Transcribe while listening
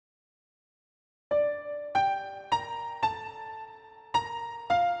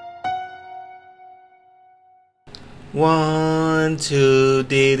1, 2,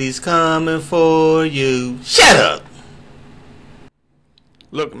 Diddy's coming for you. Shut up!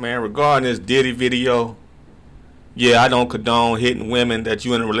 Look, man, regarding this Diddy video, yeah, I don't condone hitting women that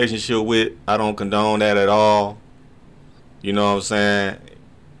you in a relationship with. I don't condone that at all. You know what I'm saying?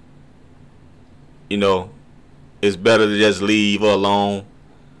 You know, it's better to just leave her alone.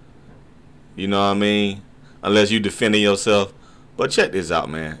 You know what I mean? Unless you defending yourself. But check this out,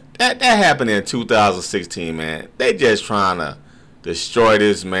 man. That happened in 2016, man. They just trying to destroy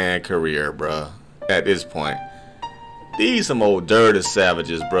this man's career, bruh. At this point. These some old dirty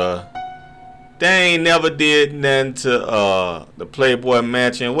savages, bruh. They ain't never did nothing to the Playboy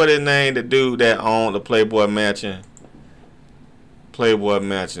Mansion. What his name? The dude that owned the Playboy Mansion. Playboy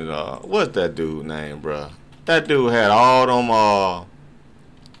Mansion. What's that dude name, bruh? That dude had all them.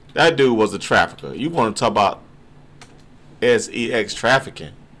 That dude was a trafficker. You want to talk about sex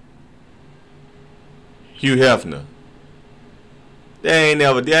trafficking? Hugh Hefner. They ain't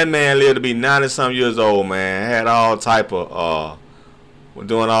never. That man lived to be 90-something years old, man. Had all type of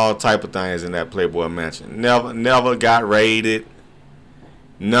doing all type of things in that Playboy Mansion. Never got raided.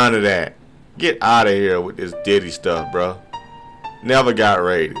 None of that. Get out of here with this Diddy stuff, bro. Never got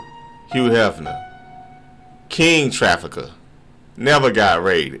raided. Hugh Hefner. King trafficker. Never got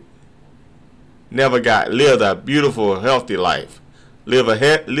raided. Lived a beautiful, healthy life. Lived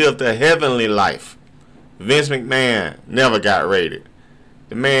a heavenly life. Vince McMahon never got raided.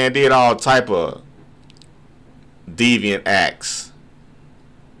 The man did all type of deviant acts.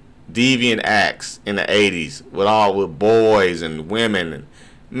 Deviant acts in the 80s with boys and women. And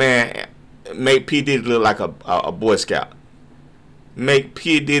man, make P. Diddy look like a Boy Scout. Make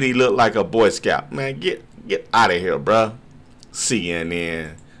P. Diddy look like a Boy Scout. Man, get out of here, bruh.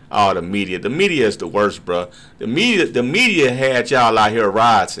 CNN, all the media. The media is the worst, bruh. The media had y'all out here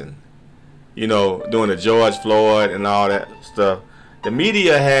rioting. You know, doing the George Floyd and all that stuff. The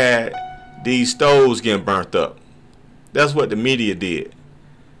media had these stoves getting burnt up. That's what the media did.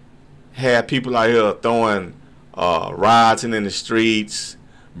 Had people out here throwing rioting in the streets,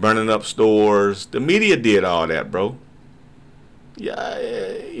 burning up stores. The media did all that, bro. Yeah,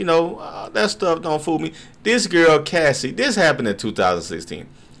 you know, that stuff don't fool me. This girl, Cassie, this happened in 2016.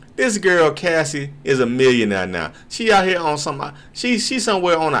 This girl, Cassie, is a millionaire now. She out here on some, she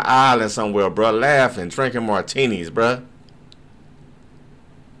somewhere on an island somewhere, bro, laughing, drinking martinis, bro.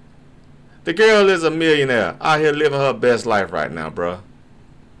 The girl is a millionaire, out here living her best life right now, bro.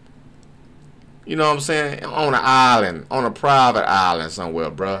 You know what I'm saying? On an island, on a private island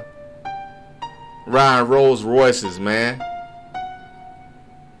somewhere, bro. Riding Rolls Royces, man.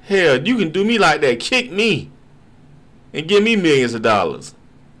 Hell, you can do me like that. Kick me. And give me millions of dollars.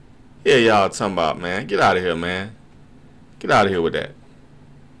 Yeah, y'all talking about, man. Get out of here, man. Get out of here with that.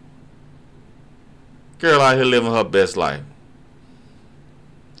 Girl out here living her best life.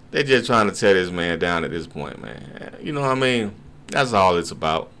 They just trying to tear this man down at this point, man. You know what I mean? That's all it's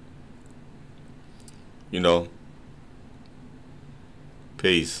about. You know?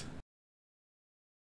 Peace.